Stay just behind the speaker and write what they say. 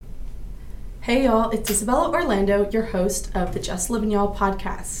Hey y'all, it's Isabella Orlando, your host of the Just Living Y'all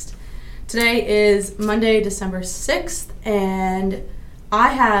podcast. Today is Monday, December 6th, and I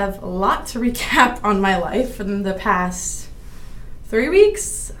have a lot to recap on my life in the past 3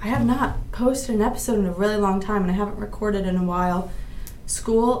 weeks. I have not posted an episode in a really long time, and I haven't recorded in a while.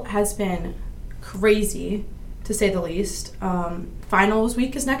 School has been crazy, to say the least. Finals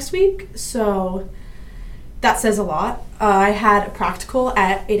week is next week, so that says a lot. I had a practical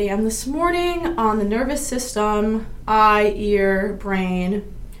at 8 a.m. this morning on the nervous system, eye, ear,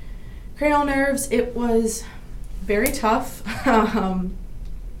 brain, cranial nerves. It was very tough. I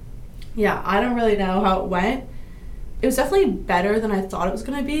don't really know how it went. It was definitely better than I thought it was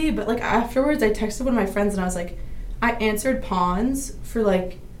going to be, but afterwards I texted one of my friends and I was like, I answered pawns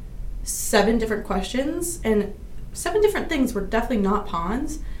for 7 different questions, and 7 different things were definitely not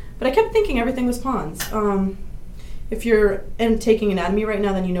pawns. But I kept thinking everything was pawns. If you're taking anatomy right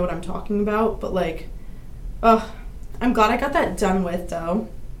now, then you know what I'm talking about. But I'm glad I got that done with, though.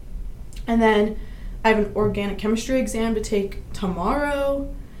 And then I have an organic chemistry exam to take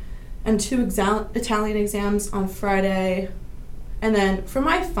tomorrow, and 2 Italian exams on Friday. And then for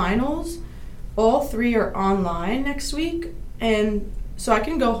my finals, all 3 are online next week, and so I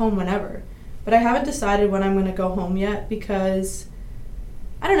can go home whenever. But I haven't decided when I'm going to go home yet because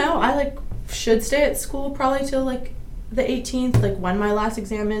I don't know, I should stay at school probably till the 18th, when my last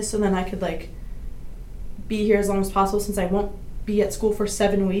exam is, so then I could be here as long as possible since I won't be at school for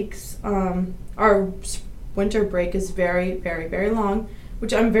 7 weeks. Our winter break is very, very, very long,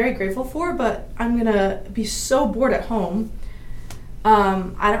 which I'm very grateful for, but I'm gonna be so bored at home.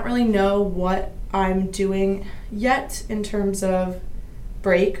 I don't really know what I'm doing yet in terms of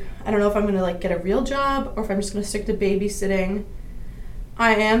break. I don't know if I'm gonna get a real job or if I'm just gonna stick to babysitting.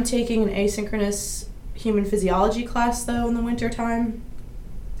 I am taking an asynchronous human physiology class, though, in the winter time.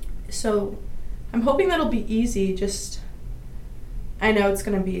 So I'm hoping that'll be easy. I know it's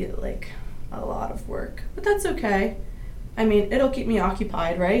going to be, a lot of work. But that's okay. I mean, it'll keep me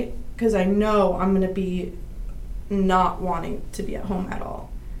occupied, right? Because I know I'm going to be not wanting to be at home at all.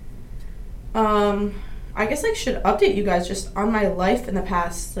 I guess I should update you guys just on my life in the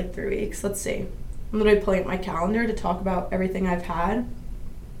past, 3 weeks. Let's see. I'm literally pulling up my calendar to talk about everything I've had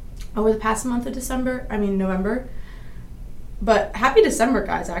over the past month of November. But happy December,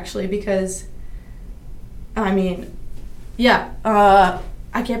 guys, actually, because, I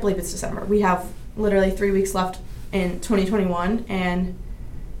can't believe it's December. We have literally 3 weeks left in 2021, and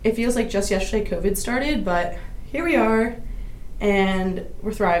it feels like just yesterday COVID started, but here we are, and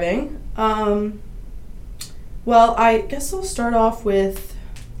we're thriving. Well, I guess I'll start off with,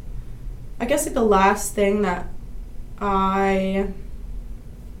 the last thing that I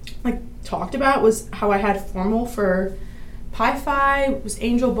talked about was how I had formal for Pi Phi. It was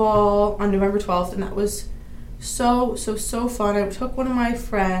Angel Ball on November 12th, and that was so fun. I took one of my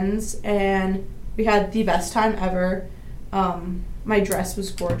friends, and we had the best time ever. My dress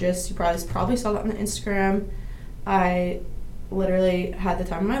was gorgeous. You probably saw that on the Instagram. I literally had the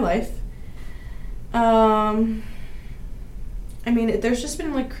time of my life. There's just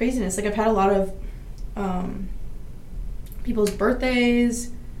been craziness. I've had a lot of people's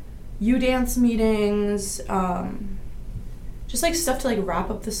birthdays, U-Dance meetings, just stuff to wrap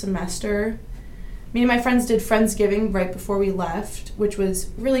up the semester. Me and my friends did Friendsgiving right before we left, which was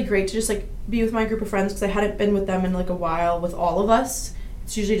really great to just be with my group of friends because I hadn't been with them in a while with all of us.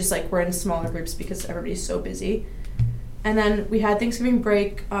 It's usually just we're in smaller groups because everybody's so busy. And then we had Thanksgiving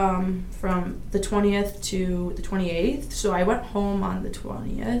break from the 20th to the 28th, so I went home on the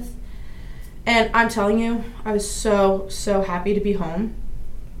 20th. And I'm telling you, I was so happy to be home.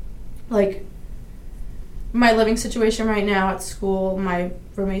 My living situation right now at school, my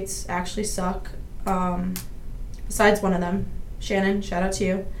roommates actually suck. Besides one of them, Shannon, shout out to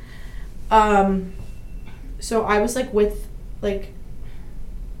you. So I was it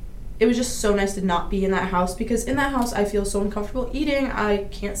was just so nice to not be in that house, because in that house I feel so uncomfortable eating. I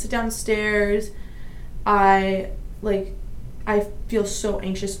can't sit downstairs. I feel so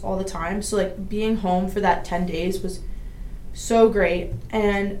anxious all the time. So being home for that 10 days was so great.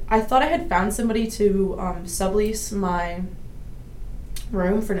 And I thought I had found somebody to sublease my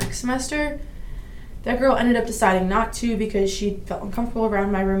room for next semester. That girl ended up deciding not to because she felt uncomfortable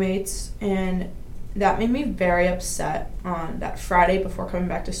around my roommates, and that made me very upset on that Friday before coming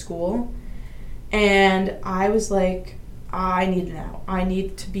back to school. And I was I need to know. I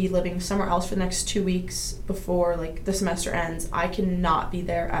need to be living somewhere else for the next 2 weeks before the semester ends. I cannot be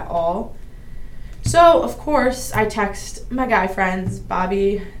there at all. So, of course, I text my guy friends,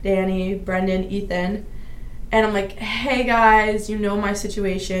 Bobby, Danny, Brendan, Ethan, And I'm like, hey guys, you know my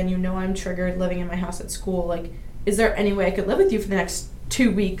situation. You know I'm triggered living in my house at school. Like, is there any way I could live with you for the next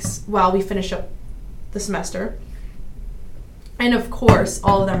 2 weeks while we finish up the semester? And of course,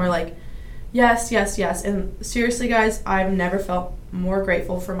 all of them are like, yes, yes, yes. And seriously, guys, I've never felt more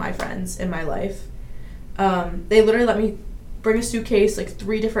grateful for my friends in my life. They literally let me bring a suitcase, like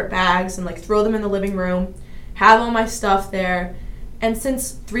 3 different bags, and like throw them in the living room, have all my stuff there. And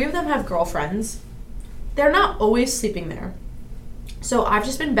since 3 of them have girlfriends, they're not always sleeping there. So I've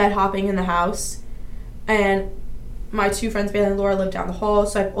just been bed hopping in the house, and my 2 friends, Bailey and Laura, live down the hall,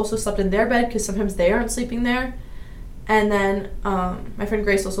 so I've also slept in their bed because sometimes they aren't sleeping there. And then my friend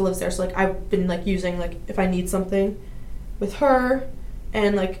Grace also lives there, so like I've been like using like if I need something with her,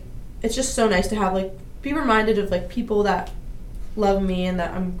 and like it's just so nice to have like be reminded of like people that love me and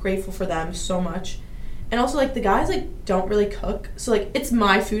that I'm grateful for them so much. And also like the guys like don't really cook, so like it's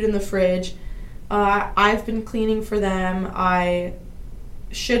my food in the fridge. I've been cleaning for them. I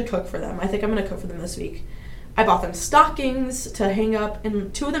should cook for them. I think I'm gonna cook for them this week. I bought them stockings to hang up,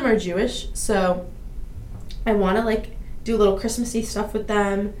 and 2 of them are Jewish, so I want to like do a little Christmassy stuff with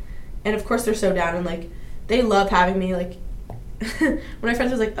them. And of course they're so down, and like they love having me. Like when my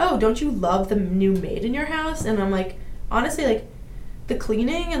friends was like, oh, don't you love the new maid in your house? And I'm like, honestly, like the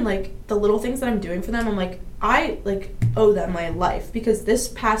cleaning and like the little things that I'm doing for them, I'm like, I like owe them my life, because this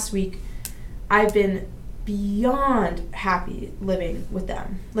past week I've been beyond happy living with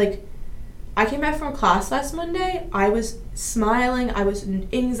them. Like I came back from class last Monday, I was smiling, I was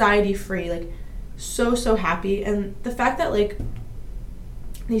anxiety free, like so happy. And the fact that like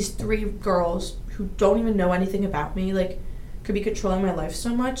these 3 girls who don't even know anything about me like could be controlling my life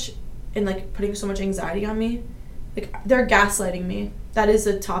so much and like putting so much anxiety on me, like they're gaslighting me. That is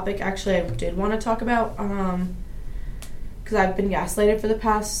a topic actually I did want to talk about, because I've been gaslighted for the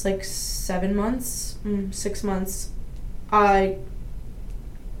past like 6 months.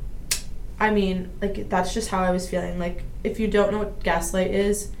 I mean, like, that's just how I was feeling. Like, if you don't know what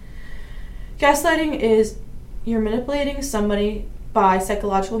gaslighting is you're manipulating somebody by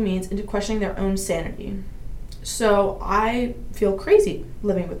psychological means into questioning their own sanity. So I feel crazy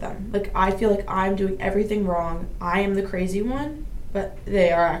living with them. Like, I feel like I'm doing everything wrong. I am the crazy one, but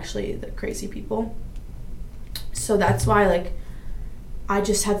they are actually the crazy people. So that's why, like, I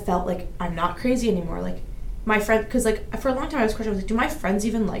just have felt like I'm not crazy anymore. Like, my friend, because like for a long time I was questioning, I was like, do my friends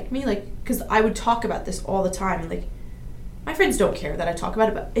even like me? Like, because I would talk about this all the time, and like my friends don't care that I talk about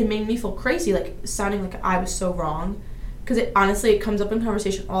it, but it made me feel crazy, like sounding like I was so wrong, because it honestly it comes up in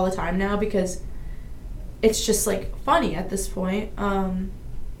conversation all the time now, because it's just like funny at this point.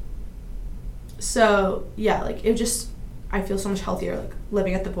 So yeah, like it just, I feel so much healthier like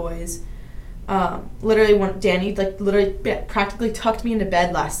living at the boys. Literally when Danny like literally practically tucked me into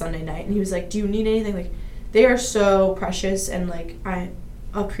bed last Sunday night, and he was like, do you need anything? Like, they are so precious, and like I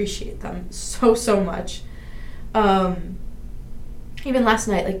appreciate them so much. Even last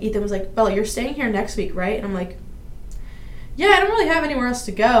night, like Ethan was like, Bella, you're staying here next week, right? And I'm like, yeah, I don't really have anywhere else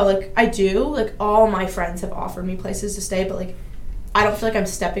to go. Like, I do, like all my friends have offered me places to stay, but like I don't feel like I'm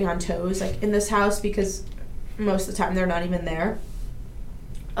stepping on toes like in this house, because most of the time they're not even there.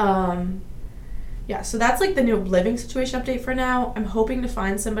 Yeah, so that's like the new living situation update for now. I'm hoping to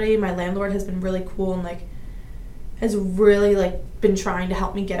find somebody. My landlord has been really cool and like has really like been trying to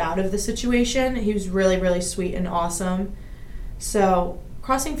help me get out of the situation. He was really sweet and awesome. So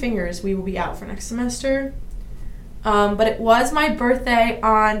crossing fingers, we will be out for next semester. But it was my birthday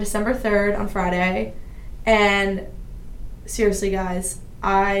on December 3rd, on Friday, and seriously guys,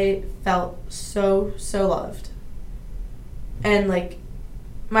 I felt so loved. And like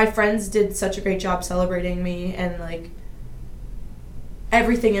my friends did such a great job celebrating me, and like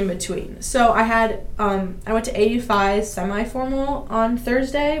everything in between. So I had I went to AU5 semi-formal on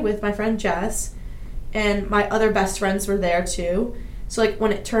Thursday with my friend Jess, and my other best friends were there too. So like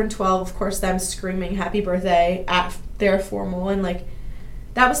when it turned 12, of course, them screaming happy birthday at their formal, and like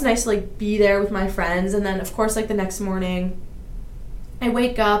that was nice to like be there with my friends. And then of course like the next morning I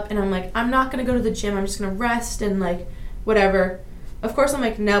wake up and I'm like, I'm not gonna go to the gym, I'm just gonna rest and like whatever. Of course I'm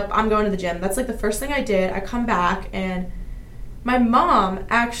like, nope, I'm going to the gym. That's like the first thing I did. I come back and my mom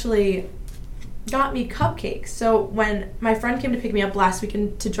actually got me cupcakes. So when my friend came to pick me up last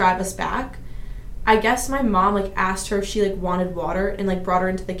weekend to drive us back, I guess my mom like asked her if she like wanted water, and like brought her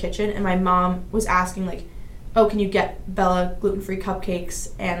into the kitchen, and my mom was asking like, oh, can you get Bella gluten-free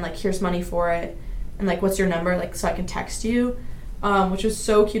cupcakes, and like here's money for it, and like what's your number, like so I can text you, which was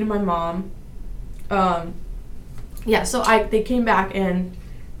so cute of my mom. Yeah, so they came back and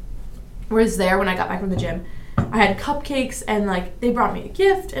was there when I got back from the gym. I had cupcakes, and like they brought me a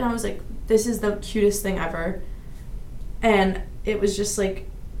gift, and I was like, this is the cutest thing ever. And it was just like,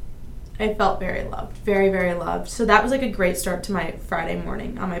 I felt very loved, very, very loved. So that was like a great start to my Friday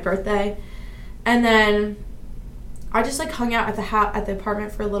morning on my birthday. And then I just like hung out at the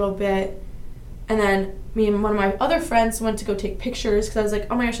apartment for a little bit. And then me and one of my other friends went to go take pictures because I was like,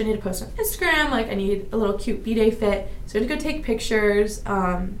 oh my gosh, I need to post on Instagram. Like, I need a little cute B-Day fit. So I went to go take pictures.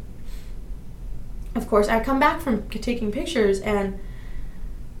 Of course, I come back from taking pictures, and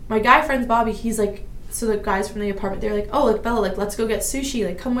my guy friend's Bobby, he's like, so the guys from the apartment, they're like, oh, like, Bella, like, let's go get sushi.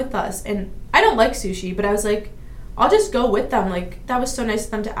 Like, come with us. And I don't like sushi, but I was like, I'll just go with them. Like, that was so nice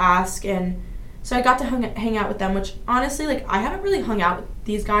of them to ask. And so I got to hang out with them, which honestly, like, I haven't really hung out with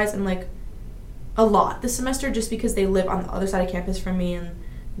these guys in, like, a lot this semester just because they live on the other side of campus from me and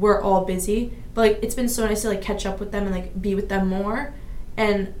we're all busy. But, like, it's been so nice to, like, catch up with them and, like, be with them more.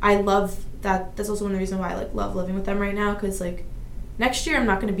 And I love that. That's also one of the reasons why I, like, love living with them right now, because, like, next year I'm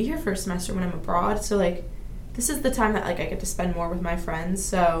not going to be here for a semester when I'm abroad. So, like, this is the time that, like, I get to spend more with my friends.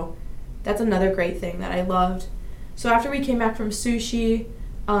 So that's another great thing that I loved. So after we came back from sushi,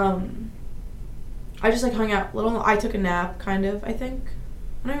 I just, like, hung out a little. I took a nap, kind of, I think.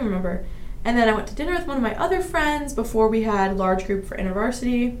 I don't even remember. And then I went to dinner with one of my other friends before we had large group for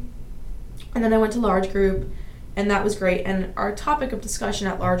InterVarsity. And then I went to large group, and that was great. And our topic of discussion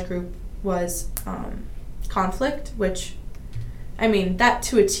at large group was conflict, which, I mean, that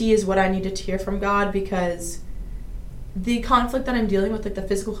to a T is what I needed to hear from God, because the conflict that I'm dealing with, like the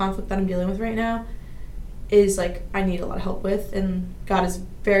physical conflict that I'm dealing with right now, is, like, I need a lot of help with, and God is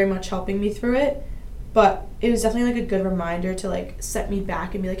very much helping me through it. But it was definitely, like, a good reminder to, like, set me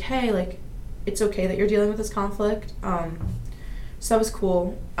back and be like, hey, like, it's okay that you're dealing with this conflict. So that was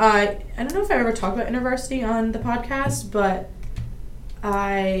cool. I don't know if I ever talked about InterVarsity on the podcast, but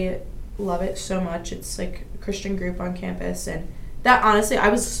I love it so much. It's, like, a Christian group on campus, and that, honestly, I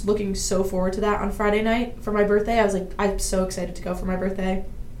was looking so forward to that on Friday night for my birthday. I was like, I'm so excited to go for my birthday.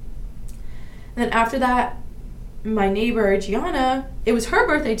 And then after that, my neighbor, Gianna, it was her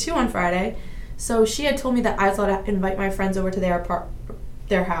birthday, too, on Friday. So she had told me that I was allowed to invite my friends over to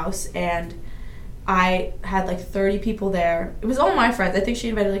their house, and I had, like, 30 people there. It was all my friends. I think she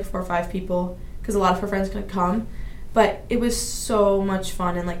invited, like, 4 or 5 people because a lot of her friends couldn't come. But it was so much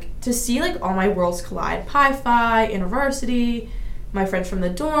fun, and, like, to see, like, all my worlds collide. Pi-Phi, InterVarsity, my friends from the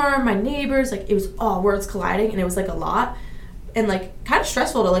dorm, my neighbors, like, it was all worlds colliding, and it was, like, a lot. And, like, kind of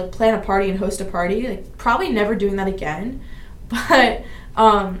stressful to, like, plan a party and host a party. Like, probably never doing that again. But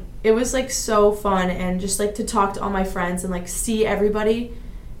it was, like, so fun, and just, like, to talk to all my friends and, like, see everybody.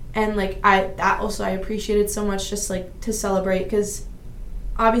 And, like, I appreciated so much, just, like, to celebrate, because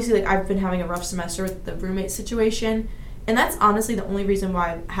obviously, like, I've been having a rough semester with the roommate situation, and that's honestly the only reason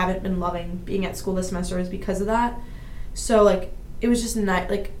why I haven't been loving being at school this semester, is because of that. So, like, it was just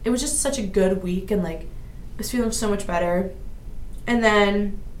it was just such a good week, and, like, I was feeling so much better. And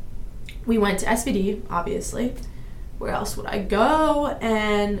then we went to SVD, obviously. Where else would I go?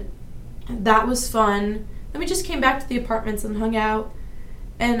 And that was fun. Then we just came back to the apartments and hung out.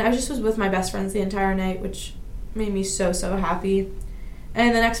 And I just was with my best friends the entire night, which made me so, so happy.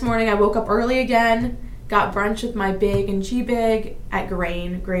 And the next morning I woke up early again, got brunch with my Big and G-Big at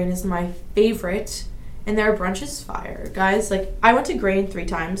Grain. Grain is my favorite, and their brunch is fire. Guys, like, I went to Grain 3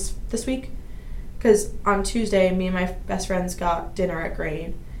 times this week, because on Tuesday, me and my best friends got dinner at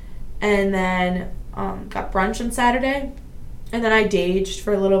Grain. And then got brunch on Saturday. And then I daged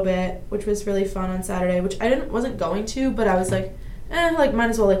for a little bit, which was really fun on Saturday, which I wasn't going to, but I was like, like, might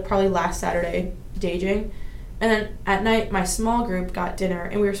as well, like, probably last Saturday daging. And then at night, my small group got dinner,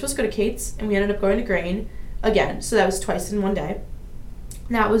 and we were supposed to go to Kate's, and we ended up going to Grain again. So that was twice in one day.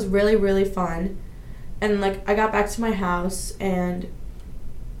 And that was really, really fun. And, like, I got back to my house, and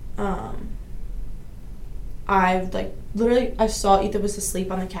I, like, literally, I saw Ethan was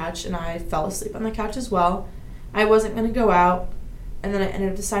asleep on the couch, and I fell asleep on the couch as well. I wasn't going to go out, and then I ended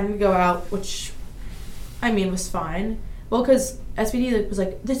up deciding to go out, which, I mean, was fine. Well, because SVD was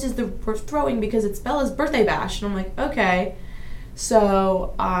like, we're throwing because it's Bella's birthday bash. And I'm like, okay.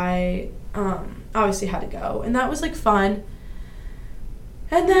 So I obviously had to go. And that was, like, fun.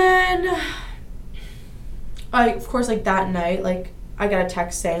 And then, of course, like, that night, like, I got a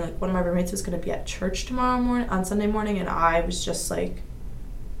text saying, like, one of my roommates was going to be at church on Sunday morning. And I was just, like,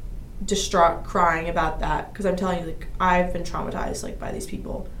 distraught, crying about that. Because I'm telling you, like, I've been traumatized, like, by these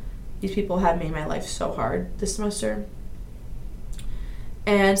people. These people have made my life so hard this semester.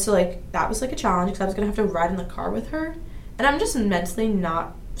 And so, like, that was, like, a challenge, because I was going to have to ride in the car with her. And I'm just mentally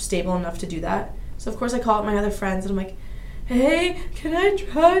not stable enough to do that. So, of course, I call up my other friends, and I'm like, hey, can I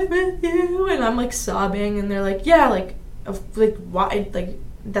drive with you? And I'm, like, sobbing, and they're like, yeah, like, why? Like,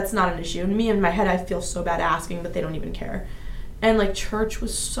 that's not an issue. And me in my head, I feel so bad asking, but they don't even care. And like church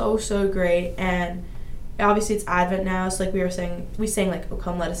was so great, and obviously it's Advent now, so like we sang like "Oh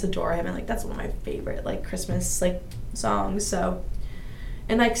Come Let Us Adore Him," and like that's one of my favorite like Christmas like songs. So,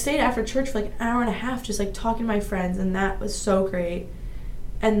 and like stayed after church for like an hour and a half just like talking to my friends, and that was so great.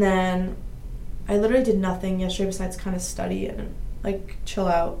 And then I literally did nothing yesterday besides kind of study and like chill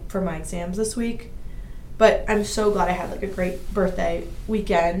out for my exams this week. But I'm so glad I had like a great birthday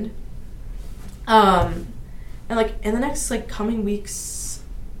weekend. And like in the next like coming weeks,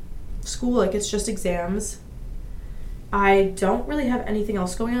 school, like it's just exams. I don't really have anything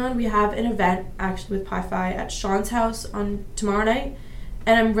else going on. We have an event actually with Pi-Phi at Sean's house on tomorrow night,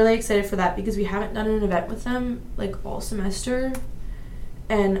 and I'm really excited for that because we haven't done an event with them like all semester,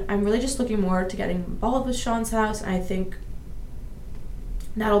 and I'm really just looking more to getting involved with Sean's house, and I think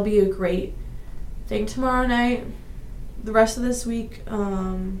that'll be a great thing tomorrow night. The rest of this week,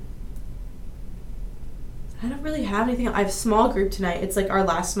 I don't really have anything. I have a small group tonight. It's like our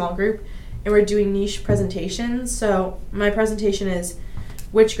last small group, and we're doing niche presentations. So my presentation is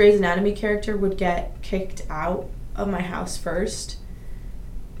which Grey's Anatomy character would get kicked out of my house first,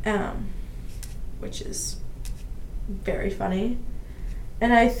 which is very funny.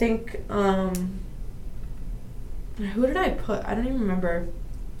 And I think, who did I put? I don't even remember.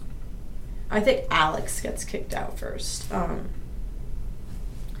 I think Alex gets kicked out first. So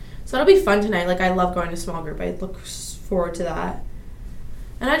that'll be fun tonight. Like, I love going to small group. I look forward to that.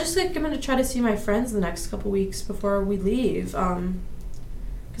 And I just think I'm going to try to see my friends the next couple weeks before we leave.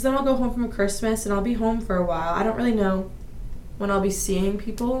 Because then I'll go home from Christmas, and I'll be home for a while. I don't really know when I'll be seeing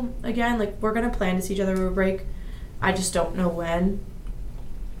people again. Like, we're going to plan to see each other over break. I just don't know when.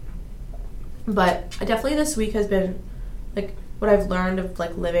 But definitely this week has been, like, what I've learned of,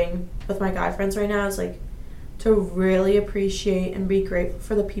 like, living with my guy friends right now is, like, to really appreciate and be grateful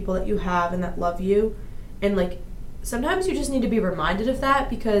for the people that you have and that love you. And, like, sometimes you just need to be reminded of that,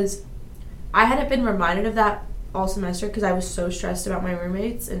 because I hadn't been reminded of that all semester because I was so stressed about my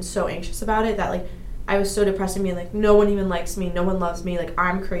roommates and so anxious about it that, like, I was so depressed and being like, no one even likes me, no one loves me, like,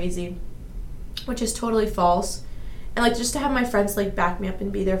 I'm crazy, which is totally false. And, like, just to have my friends, like, back me up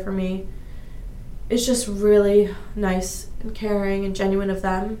and be there for me, it's just really nice and caring and genuine of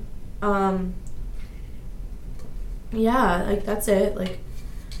them. Yeah, like, that's it. Like,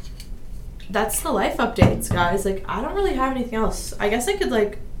 that's the life updates, guys. Like, I don't really have anything else. I guess I could,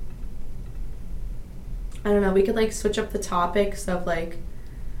 like, I don't know, we could, like, switch up the topics of, like,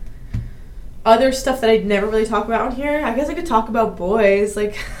 other stuff that I'd never really talk about on here. I guess I could talk about boys.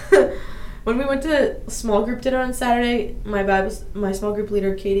 Like, when we went to small group dinner on Saturday, my small group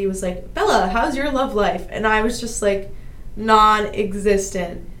leader, Katie, was like, Bella, how's your love life? And I was just, like,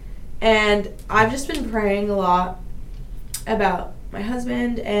 non-existent. And I've just been praying a lot about my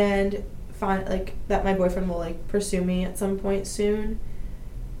husband and that my boyfriend will, like, pursue me at some point soon.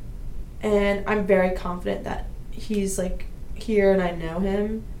 And I'm very confident that he's, like, here and I know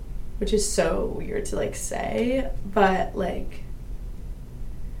him, which is so weird to, like, say, but, like,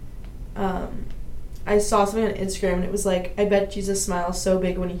 I saw something on Instagram and it was like, I bet Jesus smiles so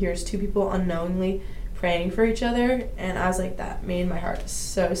big when he hears two people unknowingly praying for each other. And I was like, that made my heart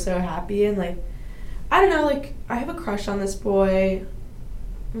so happy. And, like, I don't know, like, I have a crush on this boy.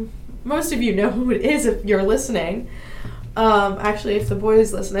 Most of you know who it is if you're listening. Actually, if the boy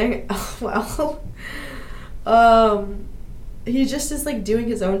is listening, well, he just is, like, doing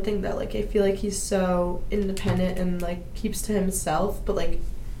his own thing, though. Like, I feel like he's so independent and, like, keeps to himself, but, like,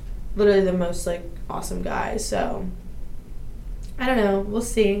 literally the most, like, awesome guy. So, I don't know. We'll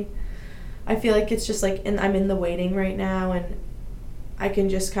see. I feel like it's just, like, I'm in the waiting right now, and I can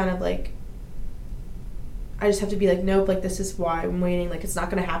just kind of, like, I just have to be like, nope, like, this is why I'm waiting. Like, it's not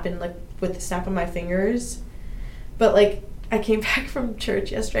going to happen, like, with the snap of my fingers. But, like, I came back from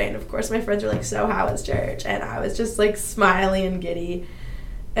church yesterday, and, of course, my friends were like, so how was church? And I was just, like, smiley and giddy.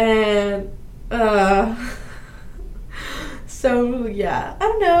 And, so, yeah, I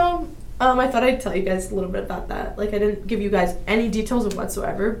don't know. I thought I'd tell you guys a little bit about that. Like, I didn't give you guys any details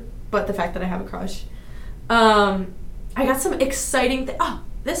whatsoever, but the fact that I have a crush. I got some exciting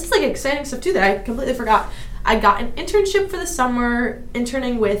this is, like, exciting stuff, too, that I completely forgot. I got an internship for the summer,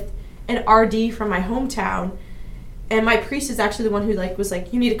 interning with an RD from my hometown, and my priest is actually the one who, like, was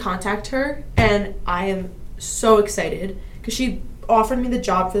like, you need to contact her, and I am so excited, because she offered me the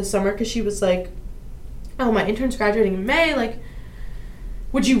job for the summer, because she was like, oh, my intern's graduating in May, like,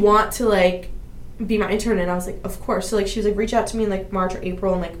 would you want to, like, be my intern? And I was like, of course. So, like, she was like, reach out to me in, like, March or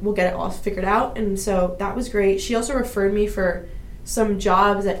April, and, like, we'll get it all figured out. And so that was great. She also referred me for some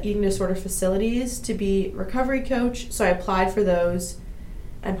jobs at eating disorder facilities to be recovery coach, so I applied for those,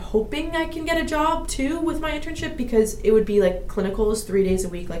 I'm hoping I can get a job too with my internship, because it would be like clinicals 3 days a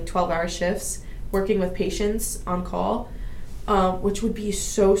week, like 12-hour shifts, working with patients on call, which would be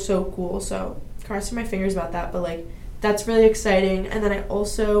so cool. So crossing my fingers about that, but like that's really exciting. And then I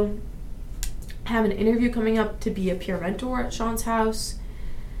also have an interview coming up to be a peer mentor at Sean's house.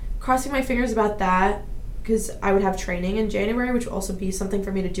 Crossing my fingers about that, because I would have training in January, which would also be something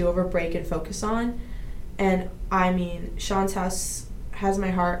for me to do over break and focus on. And I mean, Sean's house has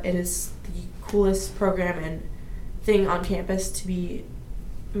my heart. It is the coolest program and thing on campus to be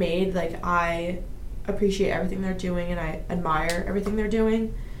made. Like, I appreciate everything they're doing and I admire everything they're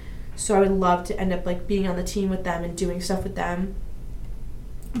doing. So I would love to end up like being on the team with them and doing stuff with them.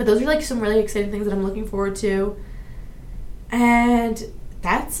 But those are like some really exciting things that I'm looking forward to. And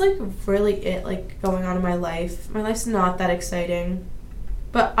that's like really it, like, going on in my life. My life's not that exciting,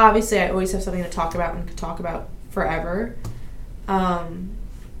 but obviously I always have something to talk about and could talk about forever. I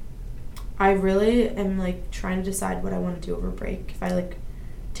really am like trying to decide what I want to do over break. If I like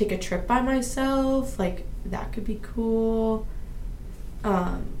take a trip by myself, like that could be cool.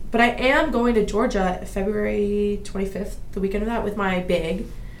 But I am going to Georgia February 25th, the weekend of that, with my big.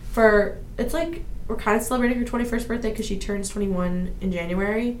 It's like we're kind of celebrating her 21st birthday because she turns 21 in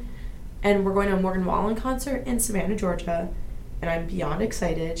January. And we're going to a Morgan Wallen concert in Savannah, Georgia. And I'm beyond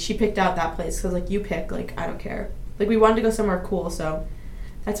excited. She picked out that place because, like, you pick. Like, I don't care. Like, we wanted to go somewhere cool, so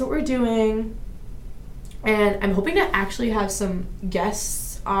that's what we're doing. And I'm hoping to actually have some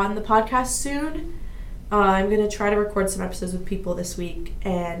guests on the podcast soon. I'm going to try to record some episodes with people this week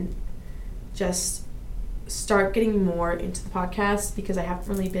and just start getting more into the podcast, because I've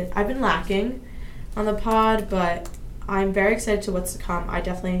been lacking on the pod, but I'm very excited to what's to come.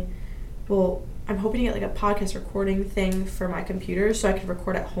 I'm hoping to get like a podcast recording thing for my computer so I can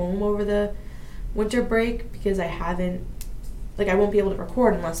record at home over the winter break, because I won't be able to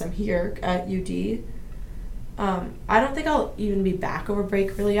record unless I'm here at UD. I don't think I'll even be back over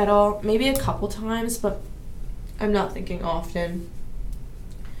break really at all. Maybe a couple times, but I'm not thinking often.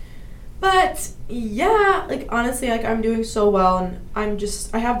 But yeah, like honestly, like I'm doing so well, and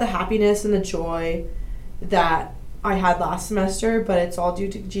I have the happiness and the joy that I had last semester, but it's all due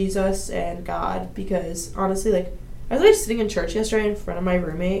to Jesus and God, because honestly, like I was like sitting in church yesterday in front of my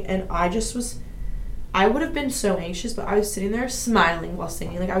roommate, and I would have been so anxious, but I was sitting there smiling while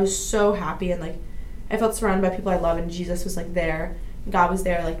singing. Like I was so happy, and like I felt surrounded by people I love, and Jesus was like there, and God was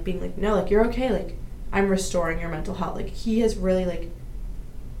there, like being like, no, like you're okay, like I'm restoring your mental health. Like he has really like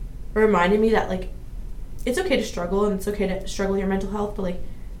reminded me that like it's okay to struggle, and it's okay to struggle your mental health, but like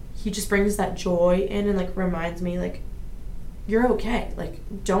he just brings that joy in and like reminds me like you're okay, like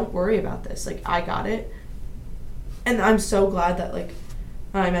don't worry about this, like I got it. And I'm so glad that like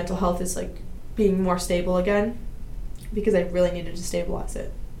my mental health is like being more stable again, because I really needed to stabilize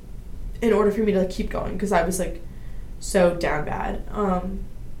it in order for me to like keep going, because I was like so down bad. And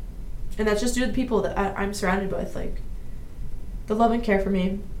that's just due to the people that I'm surrounded with, like the love and care for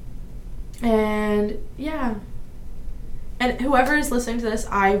me. And yeah, and whoever is listening to this,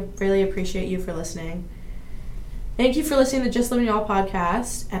 I really appreciate you for listening. Thank you for listening to Just Living Y'all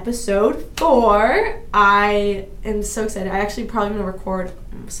podcast, episode 4. I am so excited. I actually probably going to record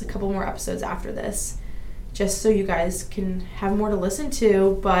a couple more episodes after this, just so you guys can have more to listen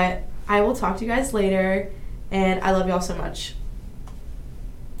to. But I will talk to you guys later, and I love y'all so much.